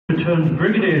Returned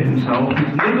Brigadier himself is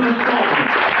Nicholas Courtney.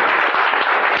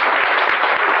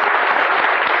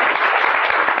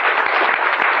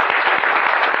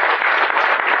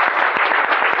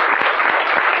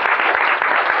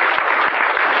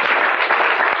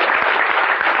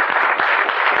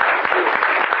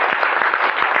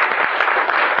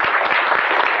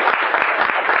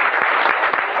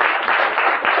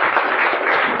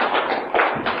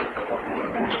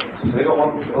 We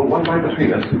got one line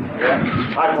between us. Yeah.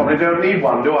 I probably don't need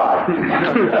one, do I?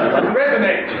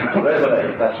 Resonate,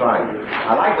 that's right.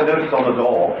 I like the notice on the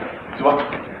door.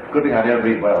 Good thing I don't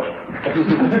read Welsh.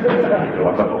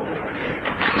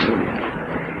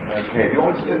 Okay, do you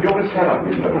want to stand up?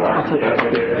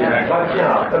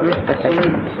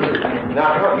 Now,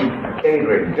 can't you,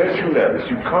 Adrian, don't you know this?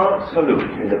 You can't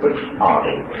salute in the British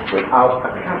Army without a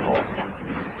cap on.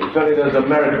 It's only those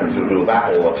Americans who do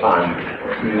that all the time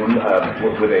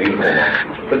with their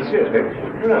uniform. But seriously,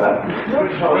 you know that.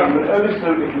 British Army, you only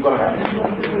salute if you've got a hat.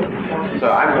 So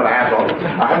I haven't got a hat on,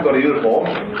 I haven't got a uniform,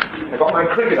 I've got my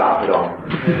cricket outfit on.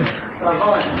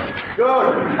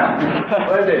 Good!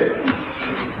 Splendid.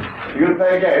 You going to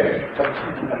play a game?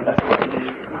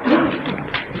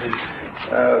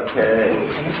 Okay.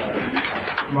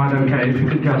 Right, okay, if you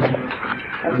could just...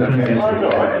 That's okay.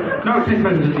 No, 6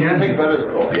 minutes at the end. 6 minutes at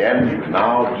the end,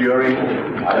 now, during, I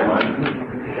don't mind,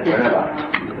 whenever.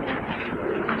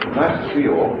 Nice to see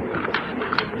you all.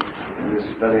 This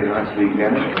very nice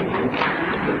weekend.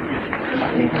 I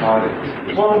think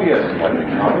Cardiff. 12 years since I've been in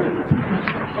Cardiff.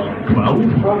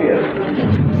 12 years.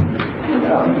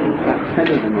 Yeah.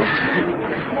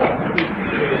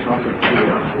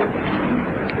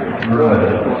 Good.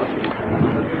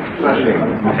 Smashing.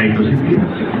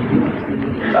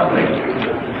 Lovely.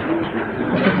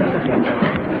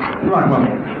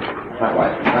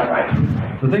 Right.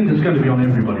 The thing that's going to be on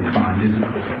everybody's mind is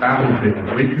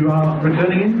Battlefield, which you are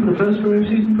returning in for the first story of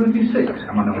season 26.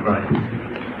 Am I not right?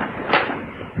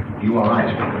 You are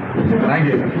right. Thank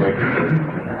you.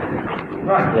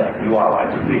 Right. Yeah, you are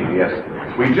right, indeed, yes.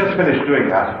 We just finished doing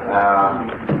that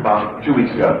about 2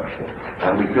 weeks ago,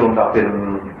 and we filmed up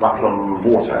in Rutland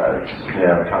Water. It's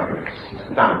near the town of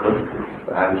Stamford,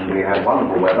 and we had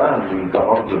wonderful weather, and we got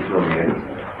lots of good filming in.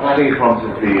 And I think it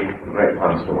promises to be a great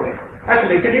fun story.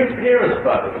 Actually, can you hear us,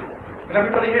 both? Can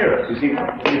everybody hear us? You see,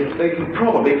 you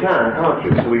probably can't you?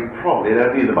 So we probably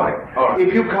don't need the mic. Right.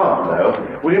 If you can't, though,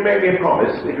 will you make me a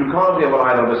promise? If you can't hear what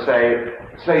I want to say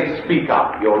speak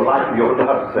up. You're allowed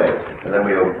to say it, and then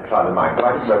we'll try the mic. But I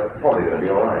think that's probably going to be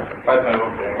all right. Both know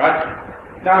what we're doing, right?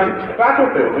 Now, in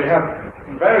Battlefield, we have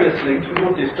various links with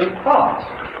your distant past,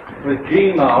 with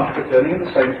Jean Marsh returning in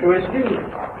the same story as you.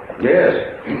 Yes.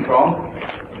 From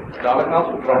Dalek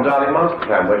Master From Dalek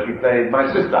Master, where she played my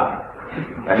sister,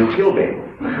 and who killed me.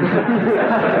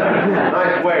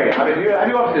 Nice way. I mean, have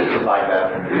you got sisters like that?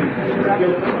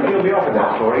 You'll be off in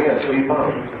that story, yes, so you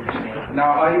found.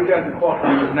 Now, are you going to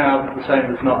qualify now the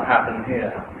same as not happened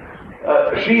here?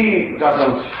 She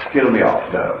doesn't kill me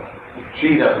off, no.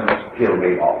 She doesn't kill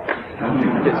me off.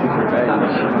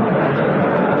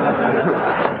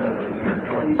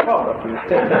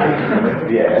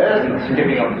 Yes.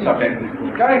 Skipping on the subject.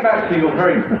 Going back to your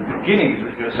very beginnings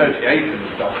with your association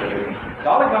with Doctor Who,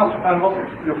 Dalek Master wasn't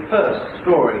your first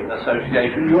story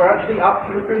association. You were actually up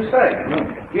for the Crusade.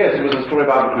 Yes, it was a story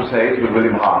about the Crusades with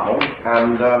William Hartnell,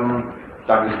 and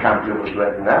Douglas Campion was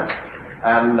directing that,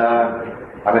 and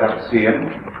I went up to see him,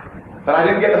 but I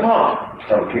didn't get the part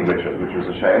of King Richard, which was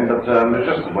a shame, but it was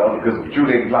just as well, because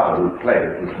Julian Glover, who played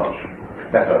it, was much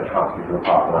better casting for the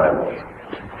part than I was.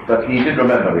 But he did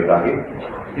remember me, Dougie.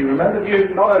 He remembered you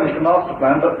not only for Master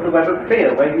Plan, but for the Web of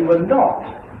Fear, where you were not,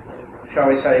 shall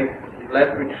we say,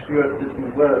 Lethbridge Stewart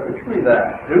didn't were originally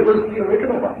there. Who was the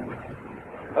original one?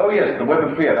 Oh yes, the Web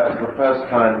of Fear, that was the first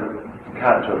time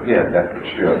character appeared,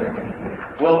 Lethbridge Stewart.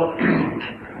 Well,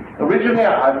 originally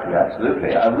I was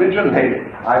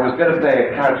going to play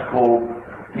a character called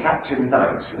Captain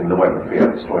Knight in the Web of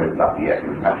Fear, the story of Lucky Yes,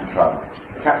 with Captain Trump.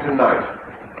 Captain Knight.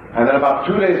 And then about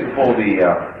 2 days before we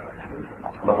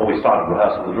started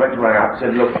rehearsal, the director rang up and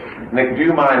said, look, Nick, do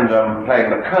you mind playing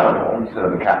the Colonel instead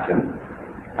of the Captain?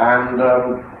 And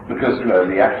because, you know,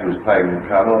 the actor was playing the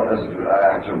Colonel,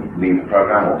 I had to leave the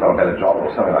program or got a better job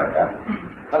or something like that.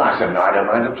 And I said, no, I don't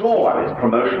mind at all. I mean, it's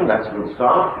promotion, that's a good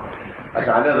start. I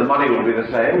said, I know the money will be the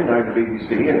same, going to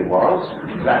BBC, and it was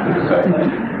exactly the same.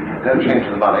 No change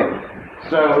in the money.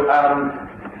 So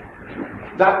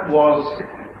that was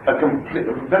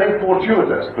very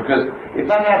fortuitous, because if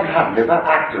that hadn't happened, if that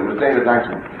actor, was David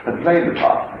Langton, had played the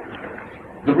part,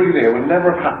 the Brigadier would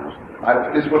never have happened.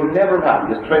 This would never have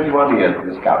happened. It's 21 years of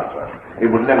this character. It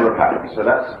would never have happened. So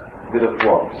that's bit of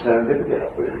what? Serendipity, I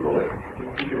suppose you call it.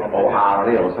 Or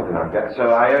irony, or something like that.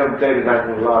 So I owe David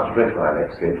Langton a large rent for my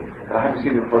next gig, and I haven't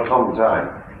seen him for a long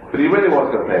time. But he really was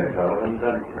going to play the film, and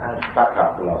I had to back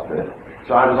up the last minute.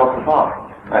 So I was off the part,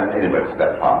 and anyway, it's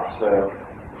that part. So,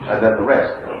 and then the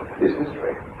rest is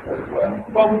history, as it were.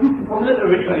 Well, was it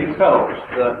originally felt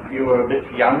that you were a bit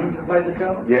young to play the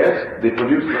film? Yes, the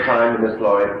producer at the time, Miss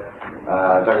Lloyd,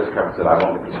 Douglas Campbell, said I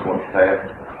wanted this one to play it,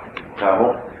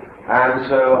 Campbell. And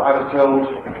so I was told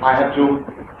I had to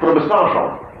put a moustache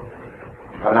on.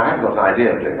 I mean, I hadn't got an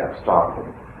idea of doing that to start with.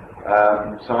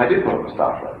 So I did put a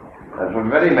moustache on. And for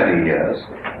very many years,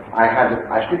 I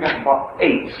think I had about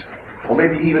 8, or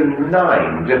maybe even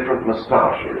 9 different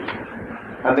moustaches.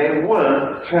 And they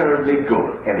weren't terribly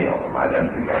good, any of them, I don't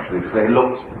think, actually, because they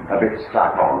looked a bit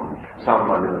stuck on.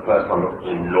 Some, I mean, the first one looked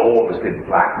enormously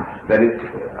black. Then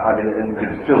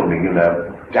in filming, you know,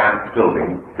 damp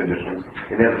filming conditions,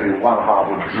 inevitably one half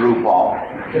would droop off.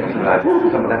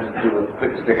 Someone had to do a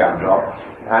quick stick-up job.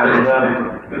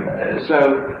 And so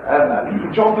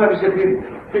John Purvis said,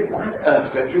 why on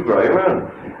earth don't you grow your own?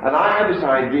 And I had this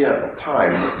idea at the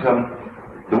time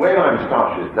that the way my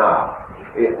moustache is now,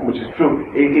 which is true,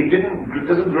 it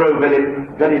doesn't grow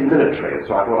very military,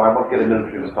 so I thought I might get a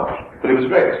military moustache. But it was a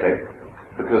great mistake,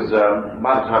 because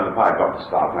by the time the Pie got to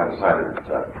start, I decided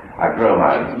that I'd grow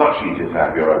mine. It's much easier to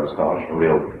have your own moustache,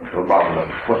 rather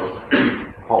than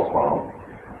a false one.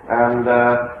 And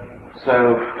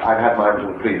so I've had mine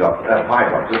to 5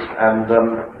 doctors, and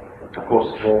of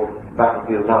course for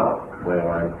Battlefield now, where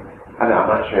I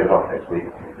might shave it off next week.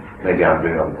 Maybe I'm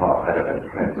doing on the part, I don't know.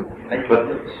 But,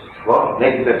 what?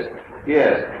 Naked lips.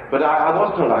 Yes, but I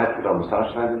was told I had to put on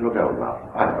moustache and I didn't look old enough.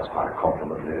 I know it's quite a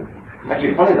compliment, really.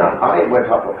 Actually, funny enough, I went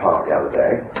up the park the other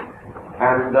day,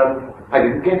 and I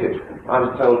didn't get it. I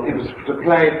was told it was to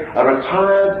play a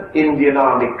retired Indian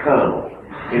Army colonel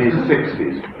in his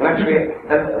 60s. But actually,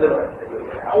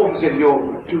 all said, you're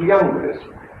too young for this.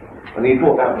 And he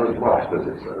thought that was, well, I suppose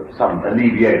it's some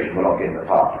alleviation for not getting the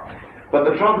part. But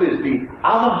the trouble is, the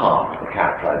other half of the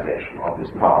characterization of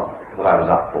this part that I was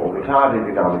up for, retired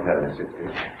Indian Army colonel in the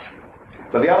 60s,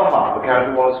 but the other half of the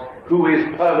character was, who is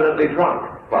permanently drunk.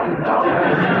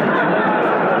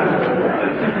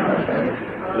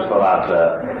 Just thought I'd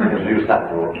introduce that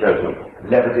for Joseph.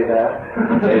 Levity there.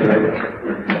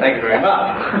 Thank you very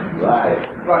much.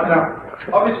 Right, now,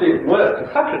 obviously it worked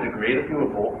to such a degree that you were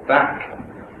brought back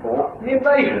for the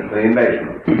invasion. The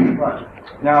invasion. Right.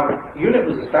 Now, unit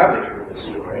was established with this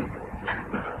story.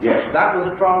 Yes. That was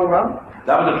a trial run?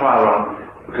 That was a trial run,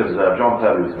 because John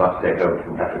Purvis was about to take over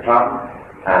from Patrick Troughton,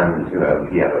 and, you know,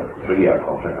 he had a 3-year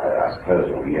contract, I suppose,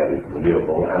 or he had it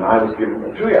renewable, and I was given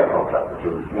a 2-year contract, which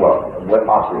was, well,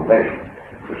 after the invasion,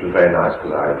 which was very nice,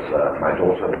 because I was, my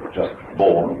daughter was just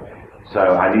born,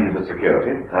 so I needed the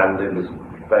security, and it was a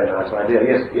very nice idea.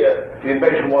 Yes, the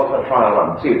invasion was a trial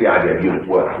run, see if the idea of units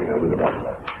worked, you know, with the rest of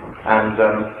that. And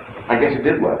I guess it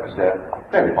did work, because they're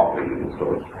very popular unit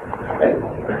stories. Very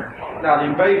popular. Now,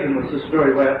 the invasion was the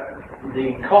story where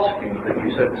the costume that you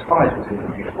so despised was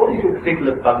introduced. What is your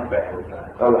particular bugbear with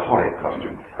that? Oh, the horrid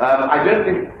costume. I don't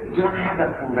think, did I have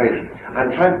that invasion?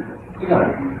 I'm trying, you know,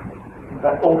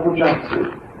 that awful jumpsuit.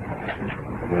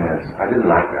 Yes, I didn't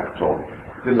like that at all.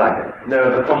 Didn't like it. No,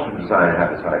 the costume designer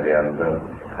had this idea, and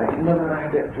I didn't know that I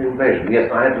had that invasion. Yes,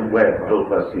 I had to wear it the whole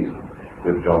first season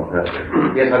with John Purvis.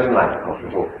 Yes, I didn't like the costume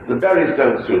at all. The berries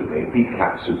don't suit me. Beat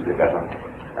caps suit me better.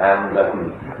 And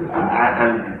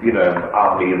you know,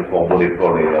 army uniform, woolly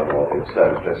bully, or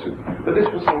service dress suit. But this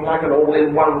was something like an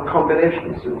all-in-one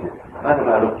combination suit. I thought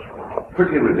I looked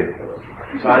pretty ridiculous.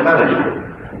 So I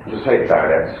managed to say to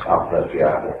baronets after first year,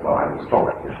 I thought, well, I'm a strong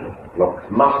acquisition. Look,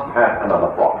 must have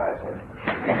another frock, I said.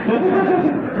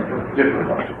 Different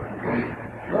costume.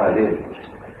 I did.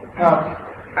 Now,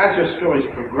 as your stories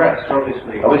progressed,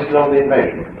 obviously... Are we still on the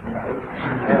invasion?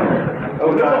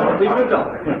 Oh, no. We moved on.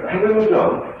 Have we moved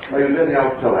on? Well, you really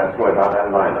have to tell that story about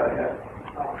that liner, yeah.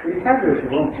 You can do if you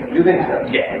want to. Do you think so?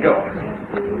 Yeah, go on.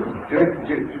 Do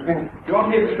you think... Do you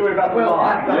want to hear the story about the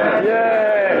line?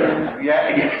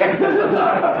 Yeah.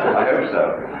 I hope so.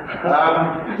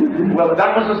 Well,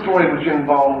 that was a story which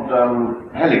involved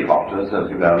helicopters, as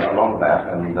you know, a lot of that,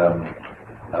 and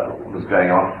was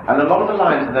going on. And a lot of the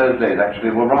lines in those days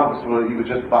actually were rather sort of, you were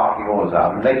just barking orders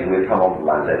out, and later we'd come on to the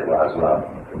lines later where I was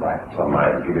some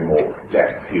might give you more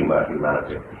depth, humour,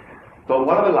 humanity. But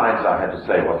one of the lines I had to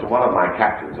say was to one of my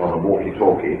captains on a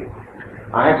walkie-talkie.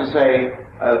 I had to say,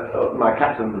 my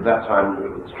captain at that time,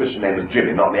 his Christian name was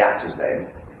Jimmy, not the actor's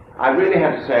name. I really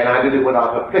had to say, and I did it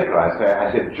without a flicker, I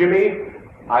said, Jimmy,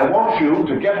 I want you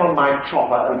to get on my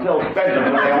chopper and tell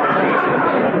Benjamin they want me.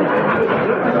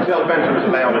 tell Benjamin to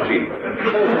lay on a jeep.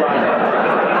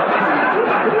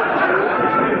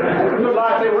 Good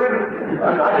life they were in. I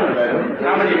didn't know them.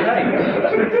 How many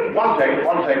takes? One take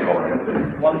for him.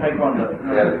 One take wonder.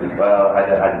 Yeah, well, I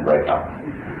didn't break up.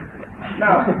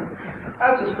 Now,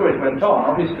 as the stories went on,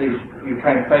 obviously you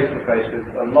came face to face with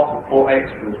a lot of poor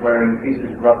extras wearing pieces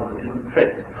of rubber that didn't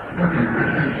fit.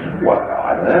 Well,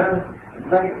 I don't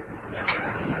know.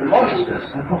 The monsters.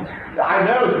 I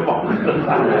know the monsters.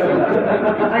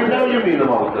 I know you mean the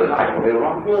monsters. I thought they were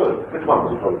not good. Which one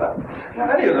was it that?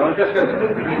 Any of them, I was just going to...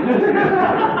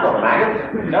 Not the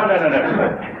maggots? No.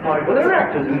 Well, there are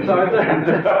actors inside there.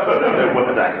 There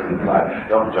weren't actors inside.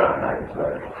 Not giant maggots, no.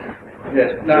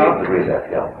 Yes, now, The reader,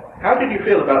 yeah. how did you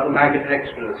feel about the maggot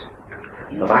extras?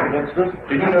 The maggot extras?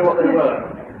 Did you know what they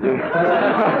were?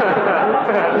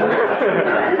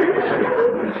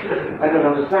 I don't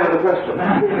understand the question.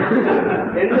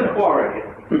 In the quarry,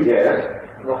 Yes.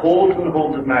 the hordes and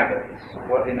hordes of maggots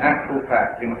were in actual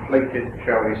fact inflated,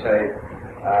 shall we say,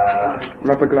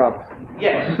 Rubber gloves.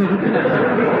 yes,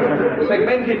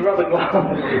 segmented rubber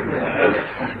gloves.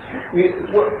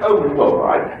 Well,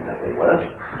 I didn't know they weren't.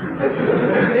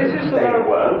 This is the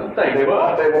They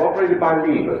weren't. They were operated by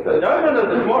levers. No,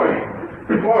 the quarry.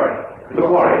 The quarry. The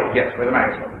quarry. Yes, with a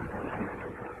maggot.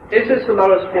 Is this the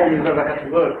lowest form you've ever had to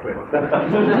work with?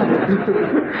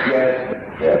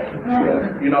 Yes.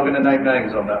 You're not going to name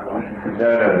names on that one?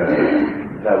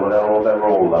 No, well, they were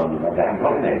all, they haven't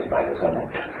got names, maggots, have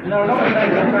they? No, not the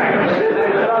names of maggots.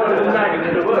 They're the lowest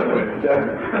maggots to work with.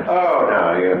 Oh,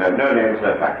 no names,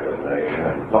 no factors, no,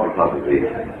 not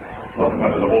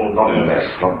in a mess,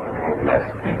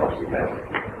 obviously mess.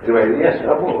 Anyway, yes,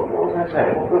 what was I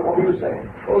saying? What were you saying?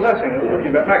 What was I saying? I was talking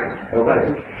about maggots. Oh, right.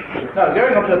 No,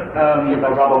 going on to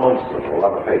Rubber monsters or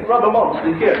rubber faces. rubber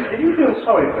monsters, yes. Did you feel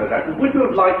sorry for that? Would you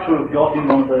have liked to have got in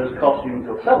one of those costumes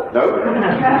yourself? No.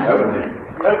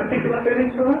 No particular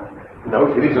feelings for that? No,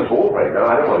 it is a tall break. No,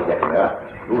 I don't want to get in there.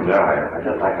 Oh, no, I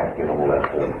don't like having all that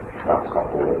rough stuff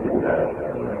all over.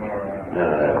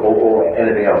 No. Or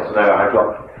anything else. No, I've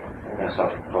got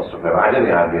such a claustrophobic. I don't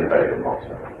think I'd be a very good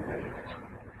monster.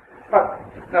 But,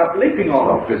 now, leaping on...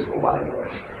 Not physical one,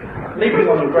 anyway. Leaping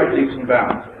on with great leaps and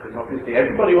bounds, because obviously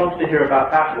everybody wants to hear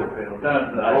about Battlefield,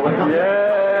 don't they?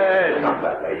 Yes! Not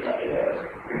that later, yes.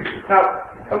 Now,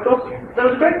 of course, there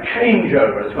was a great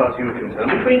changeover, as far as you were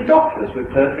concerned, between doctors with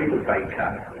Pertwee and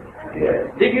Baker. Yes.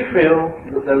 Did you feel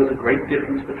that there was a great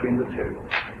difference between the two?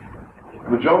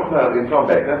 With John Pertwee and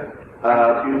Tom Baker,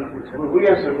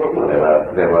 yes, well,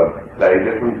 they were very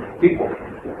different people.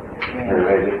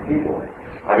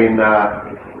 I mean,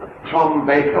 Tom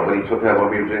Baker, when he took over when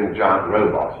we were doing the giant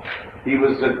robot, he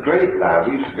was a great lad.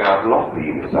 We used to go out a lot of the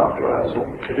evenings after rehearsal.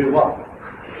 To do what?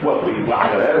 Well, I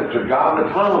don't know, to garden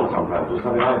the town sometimes, or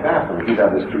something like that. And he'd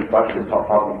have this toothbrush, his top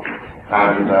button,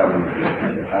 and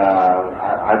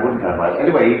I wouldn't have my...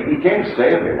 Anyway, he came to stay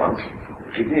with me once.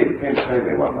 He did. He came to stay with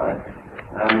me one night.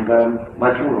 And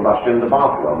my children rushed in the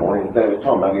bathroom one morning, and there was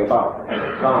Tom having a bath.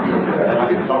 I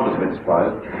think Tom was a bit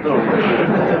surprised.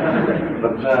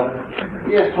 But,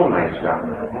 yes, Tom managed to go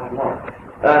quite a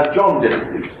lot. John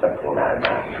didn't be respectful now,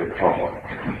 but Tom was.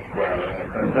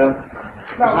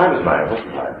 I was married,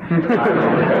 wasn't I?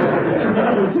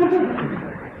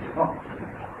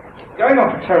 Going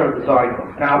on to Terror of the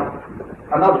Zygons, now,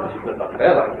 another particular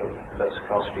bugbear like your first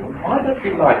costume, why don't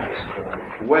you like this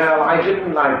story? Well, I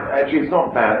didn't like, actually it's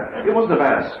not bad, it wasn't a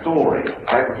bad story,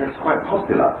 it's quite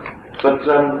popular, but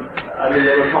I mean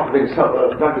there were a couple of things,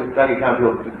 Danny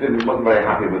Canfield wasn't very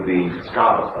happy with the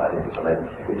scarlet side of it, I mean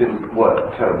it didn't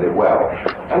work terribly well,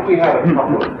 and we had a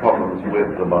couple of problems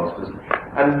with the monsters,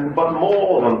 but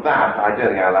more than that I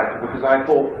don't think I liked it because I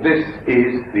thought this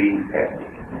is the end,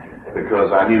 because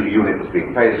I knew the unit was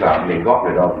being phased out and being got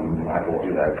rid of, and I thought,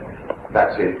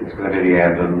 that's it, it's going to be the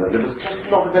end, and there was just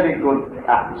not a very good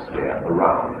atmosphere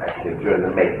around, actually, during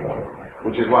the making of it,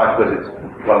 which is why I suppose it's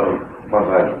one of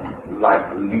I like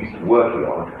least working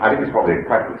on. I think it's probably a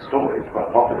quite good story, it's quite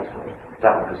a popular story.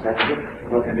 Double cassette,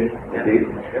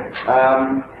 indeed.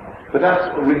 But that's,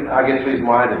 I guess, the reason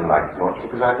why I didn't like it so much,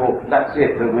 because I thought, that's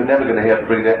it, we're never going to hear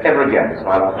Brigadier ever again, it's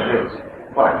my last appearance.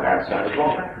 Well, I think that sounds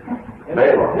wrong.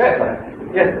 Very wrong.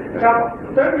 Yes. Now,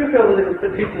 don't you feel that it was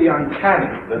particularly uncanny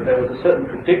that there was a certain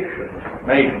prediction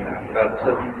made in that about a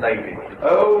certain lady?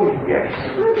 Oh, yes.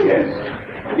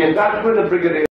 Yes, that's where the Brigadier